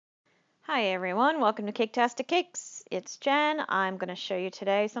Hi everyone, welcome to Caketastic Cakes. It's Jen. I'm going to show you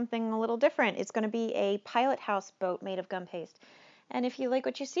today something a little different. It's going to be a pilot house boat made of gum paste. And if you like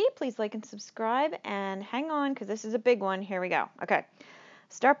what you see, please like and subscribe and hang on because this is a big one. Here we go. Okay.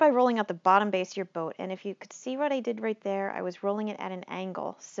 Start by rolling out the bottom base of your boat. And if you could see what I did right there, I was rolling it at an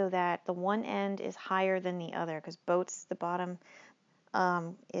angle so that the one end is higher than the other because boats, the bottom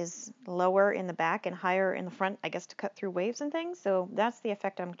is lower in the back and higher in the front, I guess, to cut through waves and things. So that's the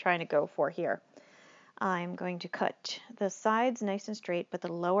effect I'm trying to go for here. I'm going to cut the sides nice and straight, but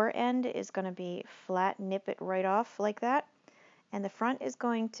the lower end is going to be flat, nip it right off like that. And the front is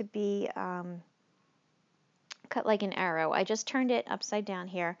going to be cut like an arrow. I just turned it upside down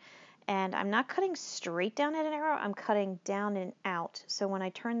here. And I'm not cutting straight down at an arrow, I'm cutting down and out. So when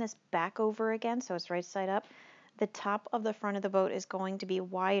I turn this back over again, so it's right side up, the top of the front of the boat is going to be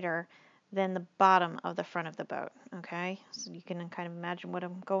wider than the bottom of the front of the boat, okay? So you can kind of imagine what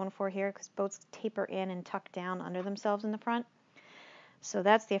I'm going for here because boats taper in and tuck down under themselves in the front. So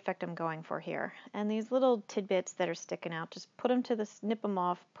that's the effect I'm going for here. And these little tidbits that are sticking out, just put them to the, snip them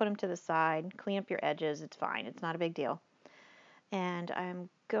off, put them to the side, clean up your edges, it's fine, it's not a big deal. And I'm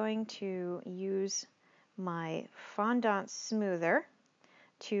going to use my fondant smoother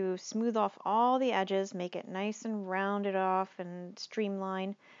to smooth off all the edges, make it nice and rounded off and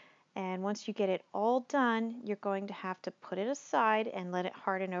streamline. And once you get it all done, you're going to have to put it aside and let it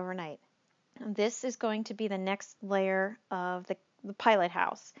harden overnight. This is going to be the next layer of the pilot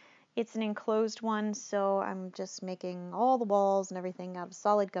house. It's an enclosed one, so I'm just making all the walls and everything out of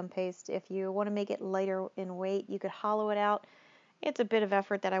solid gum paste. If you want to make it lighter in weight, you could hollow it out. It's a bit of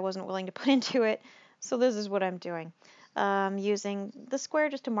effort that I wasn't willing to put into it, so this is what I'm doing. Using the square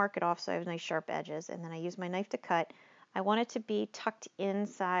just to mark it off so I have nice sharp edges, and then I use my knife to cut. I want it to be tucked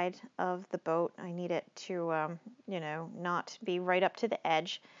inside of the boat. I need it to, not be right up to the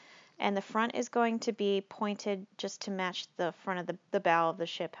edge. And the front is going to be pointed just to match the front of the bow of the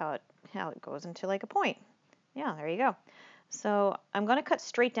ship, how it goes into like a point. Yeah, there you go. So I'm going to cut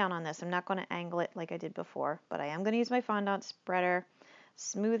straight down on this. I'm not going to angle it like I did before, but I am going to use my fondant spreader,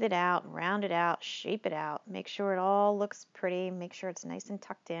 smooth it out, round it out, shape it out, make sure it all looks pretty, make sure it's nice and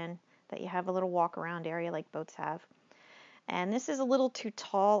tucked in, that you have a little walk around area like boats have. And this is a little too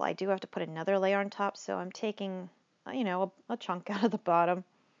tall. I do have to put another layer on top, so I'm taking, a chunk out of the bottom.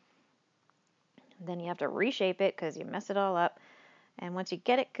 Then you have to reshape it because you mess it all up. And once you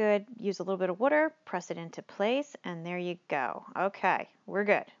get it good, use a little bit of water, press it into place, and there you go. Okay, we're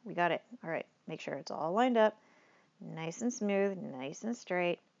good. We got it. All right, make sure it's all lined up, nice and smooth, nice and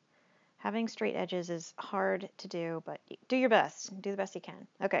straight. Having straight edges is hard to do, but do your best. Do the best you can.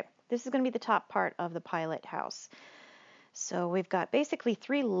 Okay, this is going to be the top part of the pilot house. So we've got basically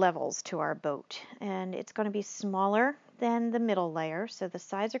 3 levels to our boat, and it's going to be smaller than the middle layer. So the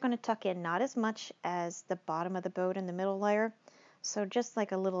sides are going to tuck in not as much as the bottom of the boat in the middle layer. So just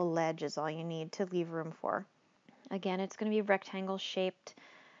like a little ledge is all you need to leave room for. Again, it's going to be rectangle shaped,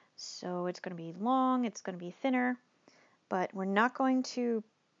 so it's going to be long, it's going to be thinner, but we're not going to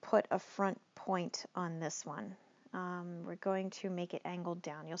put a front point on this one. We're going to make it angled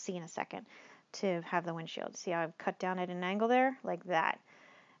down. You'll see in a second to have the windshield. See how I've cut down at an angle there? Like that.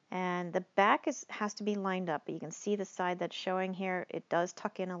 And the back has to be lined up, but you can see the side that's showing here, it does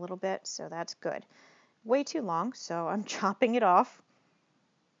tuck in a little bit, so that's good. Way too long, so I'm chopping it off.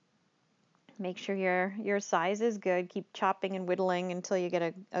 Make sure your size is good. Keep chopping and whittling until you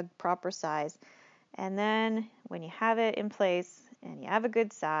get a proper size. And then when you have it in place and you have a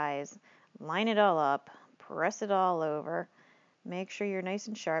good size, line it all up, press it all over, make sure you're nice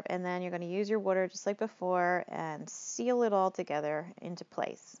and sharp, and then you're going to use your water just like before and seal it all together into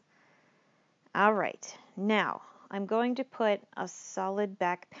place. All right, now I'm going to put a solid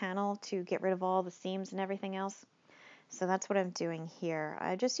back panel to get rid of all the seams and everything else. So that's what I'm doing here.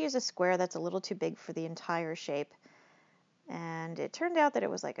 I just use a square that's a little too big for the entire shape. And it turned out that it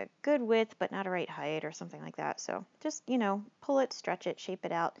was like a good width, but not a right height or something like that. So just, pull it, stretch it, shape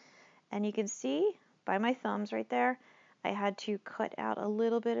it out. And you can see by my thumbs right there, I had to cut out a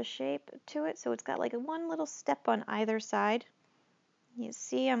little bit of shape to it. So it's got like one little step on either side. You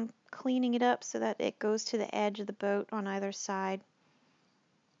see I'm cleaning it up so that it goes to the edge of the boat on either side.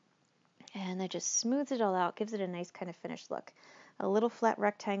 And that just smooths it all out, gives it a nice kind of finished look. A little flat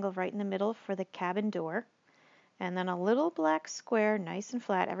rectangle right in the middle for the cabin door. And then a little black square, nice and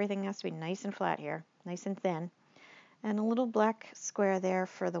flat. Everything has to be nice and flat here, nice and thin. And a little black square there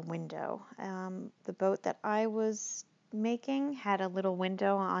for the window. The boat that I was making had a little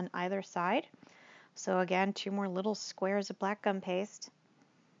window on either side. So again, 2 more little squares of black gum paste.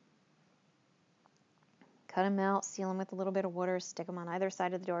 Cut them out, seal them with a little bit of water, stick them on either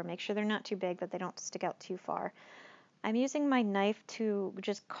side of the door. Make sure they're not too big, that they don't stick out too far. I'm using my knife to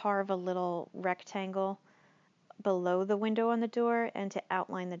just carve a little rectangle below the window on the door and to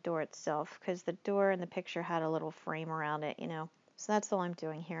outline the door itself, because the door in the picture had a little frame around it, you know. So that's all I'm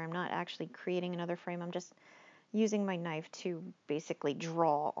doing here. I'm not actually creating another frame. I'm just using my knife to basically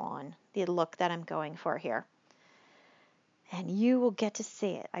draw on the look that I'm going for here. And you will get to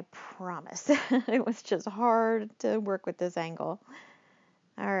see it, I promise. It was just hard to work with this angle.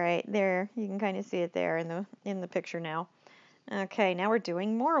 All right, there, you can kind of see it there in the picture now. Okay, now we're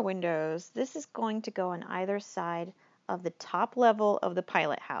doing more windows. This is going to go on either side of the top level of the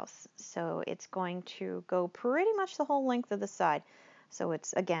pilot house. So it's going to go pretty much the whole length of the side. So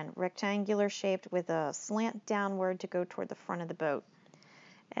it's, again, rectangular shaped with a slant downward to go toward the front of the boat.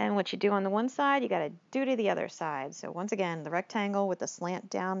 And what you do on the one side, you got to do to the other side. So once again, the rectangle with the slant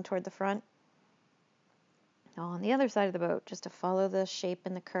down toward the front. On the other side of the boat, just to follow the shape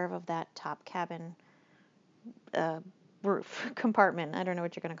and the curve of that top cabin roof compartment. I don't know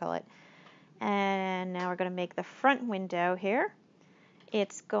what you're going to call it. And now we're going to make the front window here.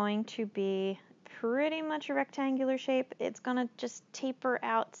 It's going to be pretty much a rectangular shape. It's going to just taper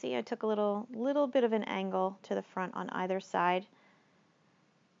out. See, I took a little bit of an angle to the front on either side.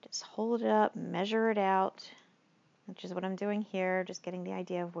 Just hold it up, measure it out, which is what I'm doing here, just getting the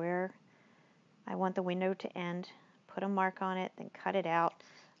idea of where I want the window to end. Put a mark on it, then cut it out.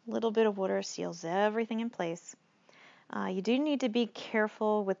 A little bit of water seals everything in place. You do need to be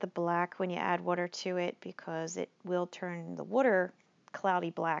careful with the black when you add water to it, because it will turn the water cloudy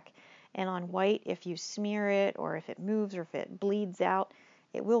black. And on white, if you smear it, or if it moves, or if it bleeds out,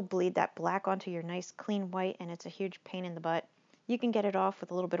 it will bleed that black onto your nice clean white, and it's a huge pain in the butt. You can get it off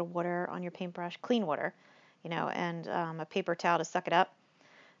with a little bit of water on your paintbrush, clean water, you know, and a paper towel to suck it up.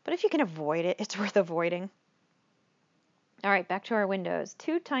 But if you can avoid it, it's worth avoiding. All right, back to our windows.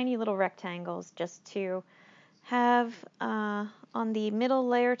 Two tiny little rectangles just to have on the middle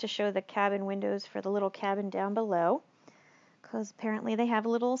layer to show the cabin windows for the little cabin down below, because apparently they have a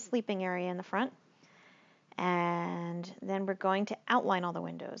little sleeping area in the front. And then we're going to outline all the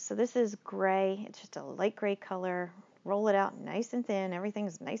windows. So this is gray. It's just a light gray color. Roll it out nice and thin.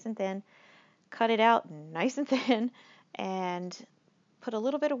 Everything's nice and thin. Cut it out nice and thin. And put a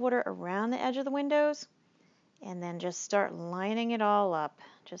little bit of water around the edge of the windows. And then just start lining it all up.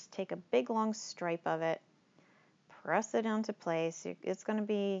 Just take a big long stripe of it. Press it into place. It's going to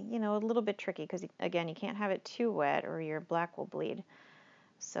be, you know, a little bit tricky because, again, you can't have it too wet or your black will bleed.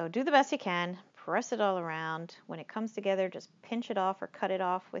 So do the best you can. Press it all around. When it comes together, just pinch it off or cut it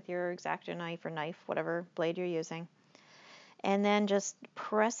off with your X-Acto knife or knife, whatever blade you're using. And then just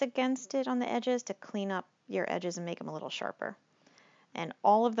press against it on the edges to clean up your edges and make them a little sharper. And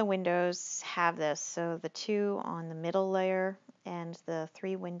all of the windows have this. So the two on the middle layer and the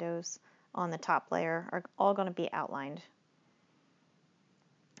three windows on the top layer are all going to be outlined.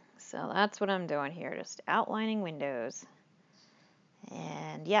 So that's what I'm doing here, just outlining windows.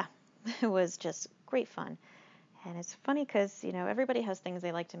 And yeah, it was just great fun. And it's funny because, you know, everybody has things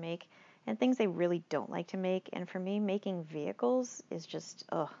they like to make and things they really don't like to make. And for me, making vehicles is just,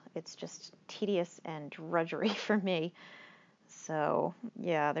 it's just tedious and drudgery for me. So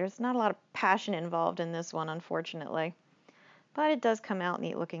yeah, there's not a lot of passion involved in this one, unfortunately. But it does come out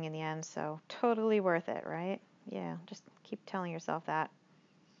neat looking in the end, so totally worth it, right? Yeah, just keep telling yourself that.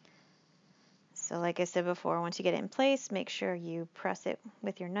 So like I said before, once you get it in place, make sure you press it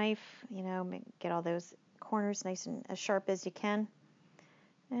with your knife, you know, get all those corners nice and as sharp as you can.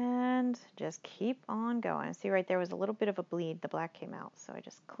 And just keep on going. See right there was a little bit of a bleed. The black came out, so I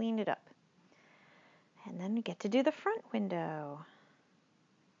just cleaned it up. And then we get to do the front window.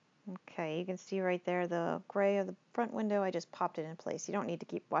 Okay, you can see right there the gray of the front window. I just popped it in place. You don't need to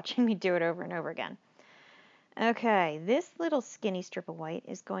keep watching me do it over and over again. Okay, this little skinny strip of white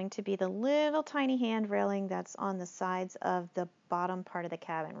is going to be the little tiny hand railing that's on the sides of the bottom part of the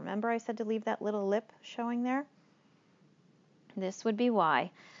cabin. Remember I said to leave that little lip showing there? This would be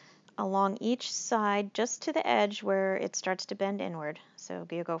why. Along each side, just to the edge where it starts to bend inward. So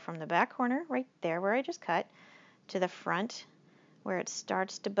you go from the back corner, right there where I just cut, to the front where it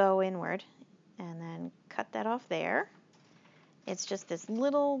starts to bow inward, and then cut that off there. It's just this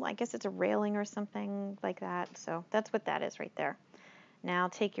little, I guess it's a railing or something like that. So that's what that is right there. Now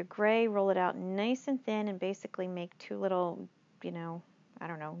take your gray, roll it out nice and thin, and basically make two little, you know, I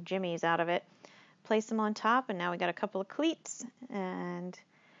don't know, jimmies out of it. Place them on top, and now we got a couple of cleats, and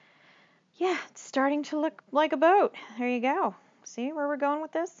yeah, it's starting to look like a boat. There you go. See where we're going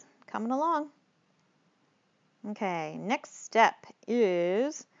with this? Coming along. Okay, next step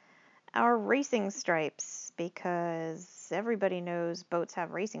is our racing stripes, because everybody knows boats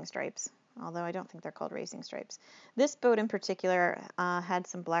have racing stripes, although I don't think they're called racing stripes. This boat in particular had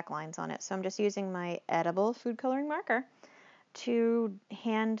some black lines on it, so I'm just using my edible food coloring marker to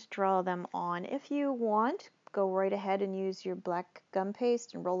hand draw them on. If you want, go right ahead and use your black gum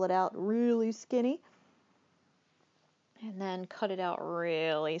paste and roll it out really skinny, and then cut it out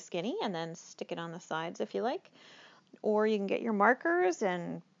really skinny, and then stick it on the sides if you like. Or you can get your markers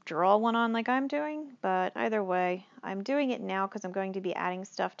and draw one on like I'm doing, but either way, I'm doing it now because I'm going to be adding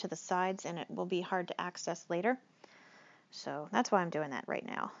stuff to the sides and it will be hard to access later. So that's why I'm doing that right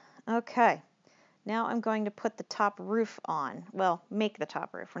now. Okay, now I'm going to put the top roof on. Well, make the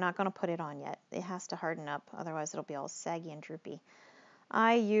top roof. We're not going to put it on yet. It has to harden up, otherwise it'll be all saggy and droopy.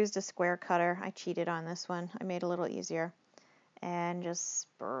 I used a square cutter. I cheated on this one. I made it a little easier. And just,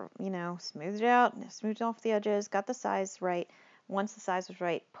 smoothed it out, smoothed off the edges, got the size right. Once the size was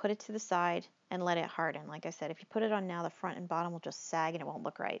right, put it to the side and let it harden. Like I said, if you put it on now, the front and bottom will just sag and it won't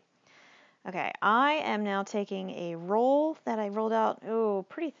look right. Okay, I am now taking a roll that I rolled out,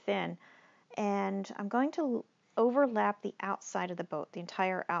 pretty thin, and I'm going to overlap the outside of the boat, the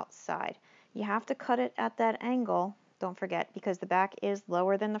entire outside. You have to cut it at that angle, don't forget, because the back is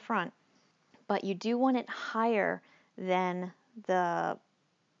lower than the front, but you do want it higher than the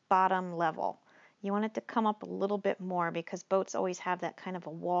bottom level. You want it to come up a little bit more because boats always have that kind of a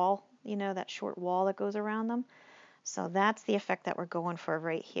wall, that short wall that goes around them. So that's the effect that we're going for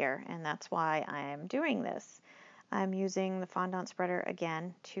right here, and that's why I'm doing this. I'm using the fondant spreader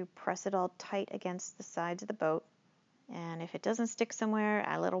again to press it all tight against the sides of the boat. And if it doesn't stick somewhere,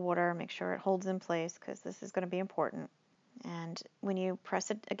 add a little water, make sure it holds in place because this is going to be important. And when you press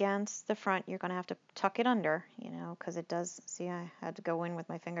it against the front, you're going to have to tuck it under, because it does. See, I had to go in with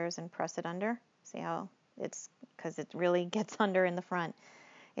my fingers and press it under. See how because it really gets under in the front.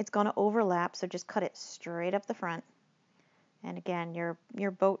 It's going to overlap, so just cut it straight up the front. And again,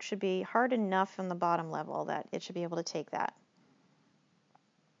 your boat should be hard enough on the bottom level that it should be able to take that.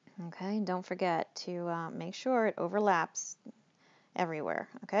 Okay, and don't forget to make sure it overlaps everywhere,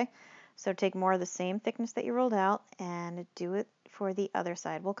 okay? So take more of the same thickness that you rolled out and do it for the other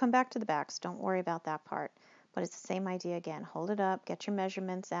side. We'll come back to the backs. Don't worry about that part. But it's the same idea again. Hold it up, get your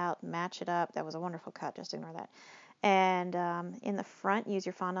measurements out, match it up. That was a wonderful cut. Just ignore that. And in the front, use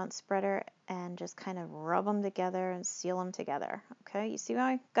your fondant spreader and just kind of rub them together and seal them together. Okay, you see how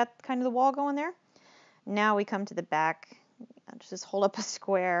I got kind of the wall going there? Now we come to the back. Just hold up a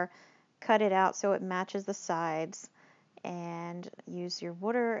square, cut it out so it matches the sides, and use your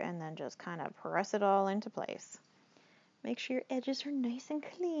water and then just kind of press it all into place. Make sure your edges are nice and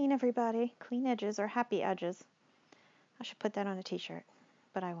clean, everybody. Clean edges are happy edges. I should put that on a t-shirt,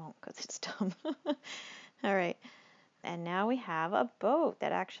 but I won't because it's dumb. All right. And now we have a boat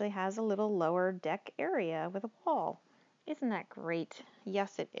that actually has a little lower deck area with a wall. Isn't that great?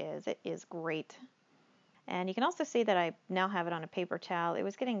 Yes, it is. It is great. And you can also see that I now have it on a paper towel. It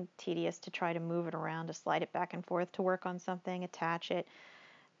was getting tedious to try to move it around, to slide it back and forth, to work on something, attach it.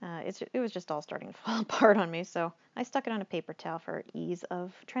 It was just all starting to fall apart on me, so I stuck it on a paper towel for ease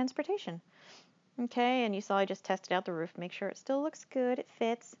of transportation. Okay, and you saw I just tested out the roof, make sure it still looks good, it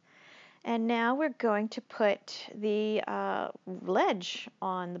fits. And now we're going to put the ledge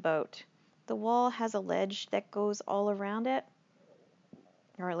on the boat. The wall has a ledge that goes all around it,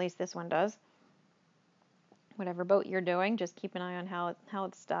 or at least this one does. Whatever boat you're doing, just keep an eye on how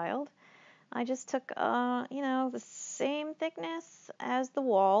it's styled. I just took, the same thickness as the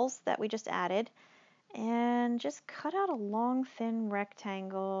walls that we just added and just cut out a long, thin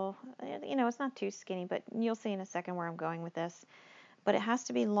rectangle. It's not too skinny, but you'll see in a second where I'm going with this. But it has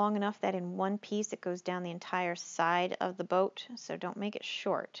to be long enough that in one piece it goes down the entire side of the boat, so don't make it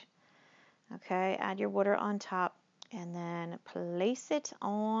short. Okay, add your water on top and then place it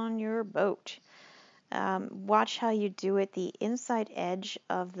on your boat. Watch how you do it. The inside edge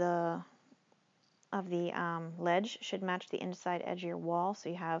of the ledge should match the inside edge of your wall, so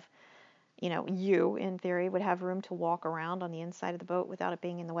you have, you in theory would have room to walk around on the inside of the boat without it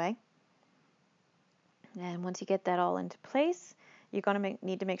being in the way. And once you get that all into place, you're going to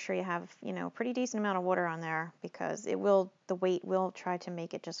need to make sure you have, a pretty decent amount of water on there, because the weight will try to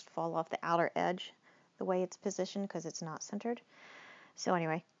make it just fall off the outer edge the way it's positioned, because it's not centered. So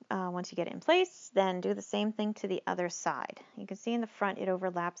anyway, once you get it in place, then do the same thing to the other side. You can see in the front it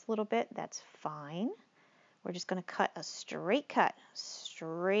overlaps a little bit. That's fine. We're just going to cut a straight cut,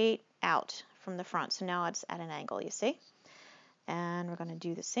 straight out from the front. So now it's at an angle, you see? And we're going to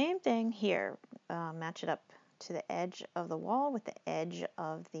do the same thing here. Match it up to the edge of the wall with the edge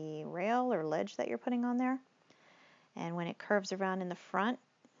of the rail or ledge that you're putting on there. And when it curves around in the front,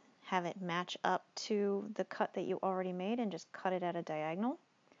 have it match up to the cut that you already made and just cut it at a diagonal.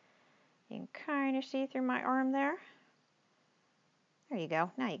 You can kind of see through my arm there. There you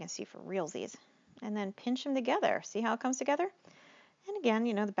go. Now you can see for realsies. And then pinch them together. See how it comes together? And again,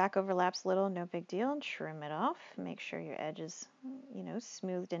 the back overlaps a little, no big deal. Trim it off. Make sure your edge is,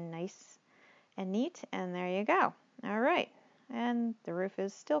 smoothed and nice and neat. And there you go. All right. And the roof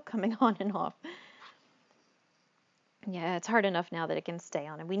is still coming on and off. Yeah, it's hard enough now that it can stay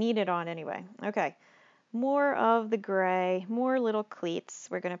on, and we need it on anyway. Okay, more of the gray, more little cleats.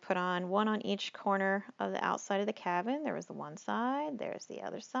 We're going to put on one on each corner of the outside of the cabin. There was the one side, there's the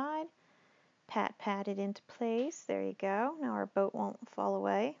other side. Pat it into place. There you go. Now our boat won't fall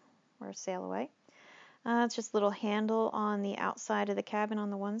away or sail away. It's just a little handle on the outside of the cabin on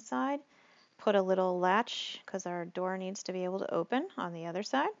the one side. Put a little latch because our door needs to be able to open on the other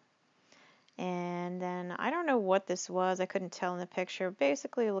side. And then I don't know what this was. I couldn't tell in the picture.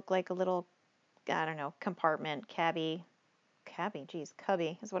 Basically, it looked like a little, I don't know, compartment, cubby is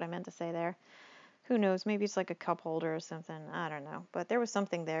what I meant to say there. Who knows? Maybe it's like a cup holder or something. I don't know. But there was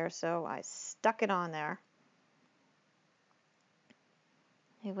something there, so I stuck it on there.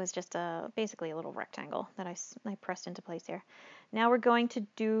 It was just basically a little rectangle that I pressed into place here. Now we're going to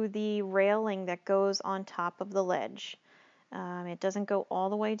do the railing that goes on top of the ledge. It doesn't go all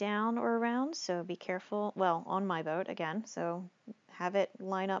the way down or around, so be careful. Well, on my boat, again, so have it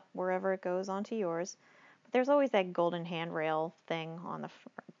line up wherever it goes onto yours. But there's always that golden handrail thing on the,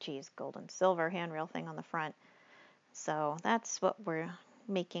 silver handrail thing on the front. So that's what we're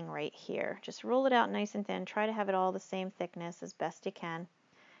making right here. Just roll it out nice and thin. Try to have it all the same thickness as best you can.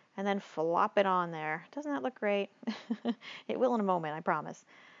 And then flop it on there. Doesn't that look great? It will in a moment, I promise.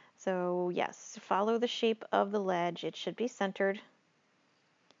 So yes, follow the shape of the ledge. It should be centered.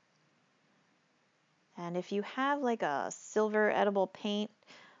 And if you have like a silver edible paint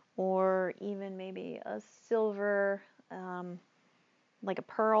or even maybe a silver, like a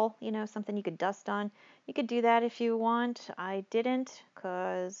pearl, something you could dust on, you could do that if you want. I didn't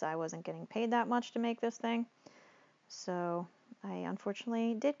because I wasn't getting paid that much to make this thing. So I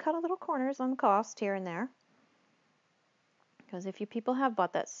unfortunately did cut a little corners on the cost here and there. Because if you people have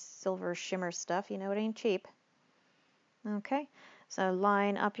bought that silver shimmer stuff, you know it ain't cheap. Okay, so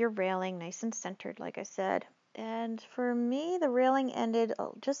line up your railing nice and centered, like I said. And for me, the railing ended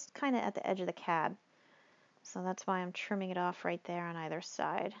just kind of at the edge of the cab. So that's why I'm trimming it off right there on either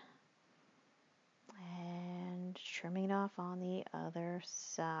side. And trimming it off on the other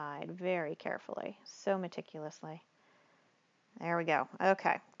side very carefully, so meticulously. There we go.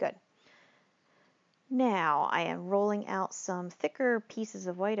 Okay, good. Now I am rolling out some thicker pieces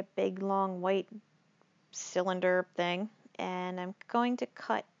of white, a big long white cylinder thing, and I'm going to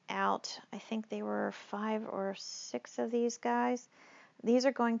cut out, I think they were 5 or 6 of these guys. These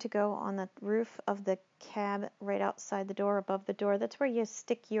are going to go on the roof of the cab right outside the door, above the door. That's where you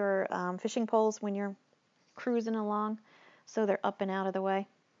stick your fishing poles when you're cruising along, so they're up and out of the way.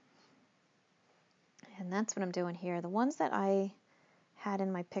 And that's what I'm doing here. The ones that I had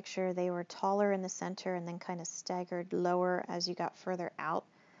in my picture, they were taller in the center and then kind of staggered lower as you got further out.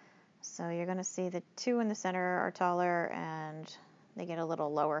 So you're going to see the 2 in the center are taller and they get a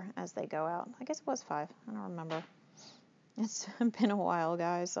little lower as they go out. I guess it was 5. I don't remember. It's been a while,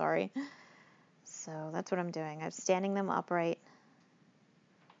 guys. Sorry. So that's what I'm doing. I'm standing them upright,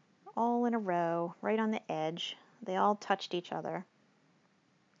 all in a row, right on the edge. They all touched each other.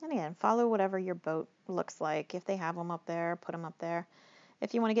 And again, follow whatever your boat looks like. If they have them up there, put them up there.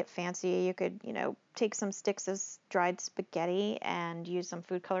 If you want to get fancy, you could, take some sticks of dried spaghetti and use some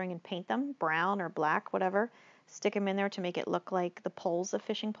food coloring and paint them, brown or black, whatever. Stick them in there to make it look like the poles of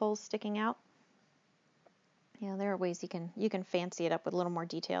fishing poles sticking out. There are ways you can fancy it up with a little more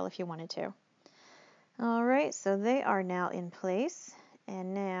detail if you wanted to. All right, so they are now in place.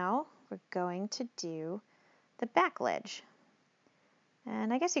 And now we're going to do the back ledge.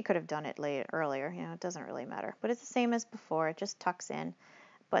 And I guess you could have done it earlier, it doesn't really matter. But it's the same as before, it just tucks in.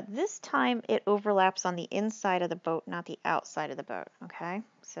 But this time it overlaps on the inside of the boat, not the outside of the boat, okay?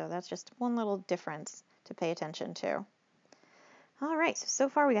 So that's just one little difference to pay attention to. All right, so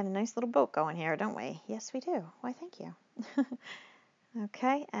far we got a nice little boat going here, don't we? Yes, we do. Why, thank you.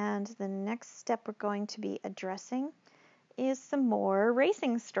 Okay, and the next step we're going to be addressing is some more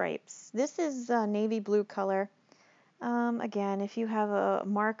racing stripes. This is navy blue color. Again, if you have a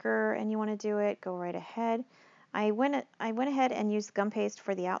marker and you want to do it, go right ahead. I went ahead and used gum paste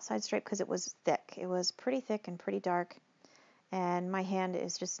for the outside stripe because it was thick. It was pretty thick and pretty dark, and my hand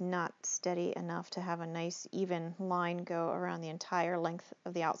is just not steady enough to have a nice even line go around the entire length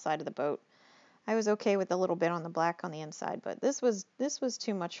of the outside of the boat. I was okay with a little bit on the black on the inside, but this was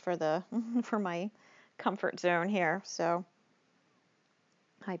too much for the for my comfort zone here. So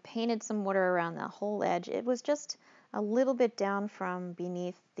I painted some water around the whole edge. It was just a little bit down from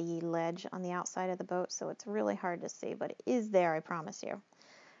beneath the ledge on the outside of the boat, so it's really hard to see, but it is there, I promise you.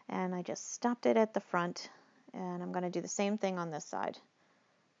 And I just stopped it at the front, and I'm going to do the same thing on this side.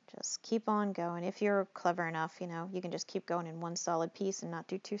 Just keep on going. If you're clever enough, you can just keep going in one solid piece and not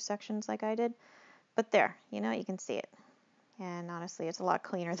do two sections like I did. But there, you can see it. And honestly, it's a lot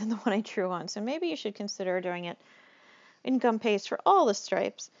cleaner than the one I drew on. So maybe you should consider doing it in gum paste for all the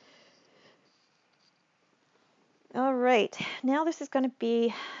stripes. All right, now this is going to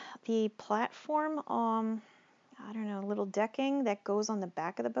be the platform, I don't know, little decking that goes on the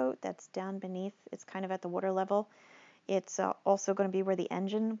back of the boat that's down beneath. It's kind of at the water level. It's also going to be where the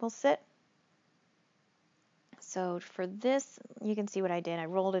engine will sit. So for this, you can see what I did. I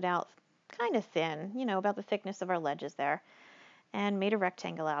rolled it out kind of thin, about the thickness of our ledges there, and made a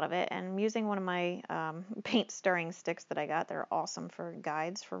rectangle out of it. And I'm using one of my paint stirring sticks that I got. They're awesome for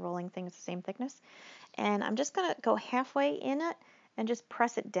guides for rolling things the same thickness. And I'm just going to go halfway in it and just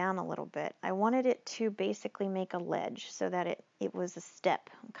press it down a little bit. I wanted it to basically make a ledge so that it was a step,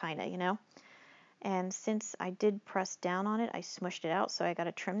 kind of, And since I did press down on it, I smushed it out, so I got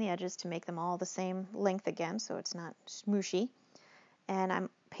to trim the edges to make them all the same length again so it's not smooshy. And I'm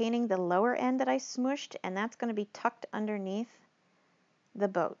painting the lower end that I smushed, and that's going to be tucked underneath the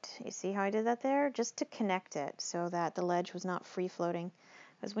boat. You see how I did that there? Just to connect it so that the ledge was not free floating.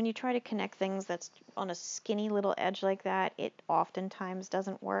 Because when you try to connect things that's on a skinny little edge like that, it oftentimes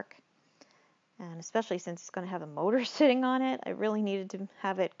doesn't work. And especially since it's going to have a motor sitting on it, I really needed to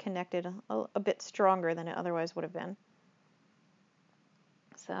have it connected a bit stronger than it otherwise would have been.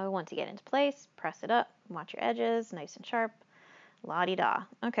 So once you get into place, press it up, watch your edges, nice and sharp, la-di-da.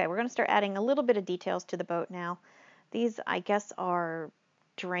 Okay, we're going to start adding a little bit of details to the boat now. These, I guess, are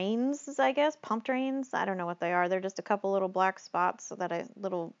drains, pump drains. I don't know what they are. They're just a couple little black spots so that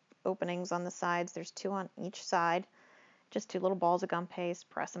little openings on the sides. There's two on each side. Just two little balls of gum paste.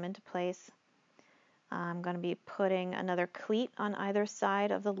 Press them into place. I'm going to be putting another cleat on either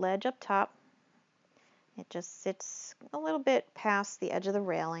side of the ledge up top. It just sits a little bit past the edge of the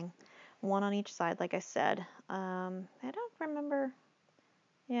railing. One on each side, like I said. I don't remember.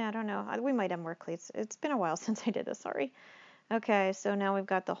 Yeah, I don't know. We might have more cleats. It's been a while since I did this. Sorry. Okay, so now we've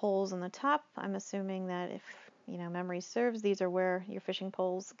got the holes on the top. I'm assuming that if, memory serves, these are where your fishing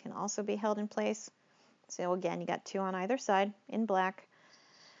poles can also be held in place. So again, you got two on either side in black.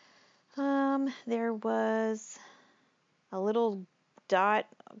 There was a little dot,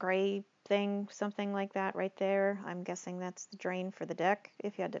 gray thing, something like that right there. I'm guessing that's the drain for the deck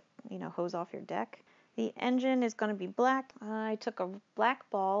if you had to, hose off your deck. The engine is going to be black. I took a black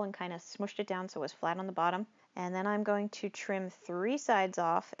ball and kind of smushed it down so it was flat on the bottom. And then I'm going to trim 3 sides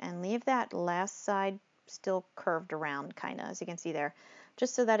off and leave that last side still curved around, kind of, as you can see there,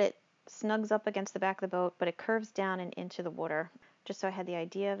 just so that it snugs up against the back of the boat, but it curves down and into the water, just so I had the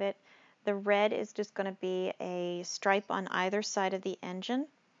idea of it. The red is just going to be a stripe on either side of the engine.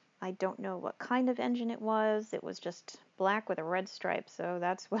 I don't know what kind of engine it was. It was just black with a red stripe, so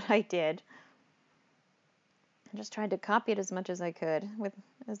that's what I did. I just tried to copy it as much as I could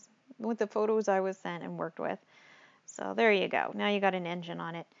with the photos I was sent and worked with. So there you go. Now you got an engine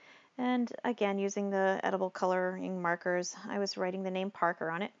on it. And again, using the edible coloring markers, I was writing the name Parker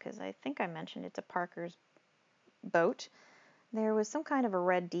on it because I think I mentioned it's a Parker's boat. There was some kind of a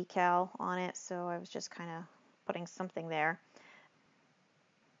red decal on it, so I was just kind of putting something there.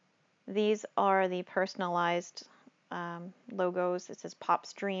 These are the personalized logos. It says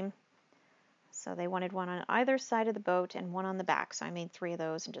Popstream. So they wanted one on either side of the boat and one on the back. So I made 3 of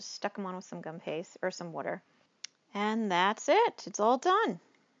those and just stuck them on with some gum paste or some water. And that's it. It's all done.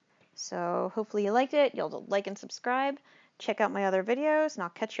 So hopefully you liked it. You'll like and subscribe. Check out my other videos, and I'll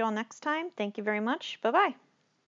catch you all next time. Thank you very much. Bye-bye.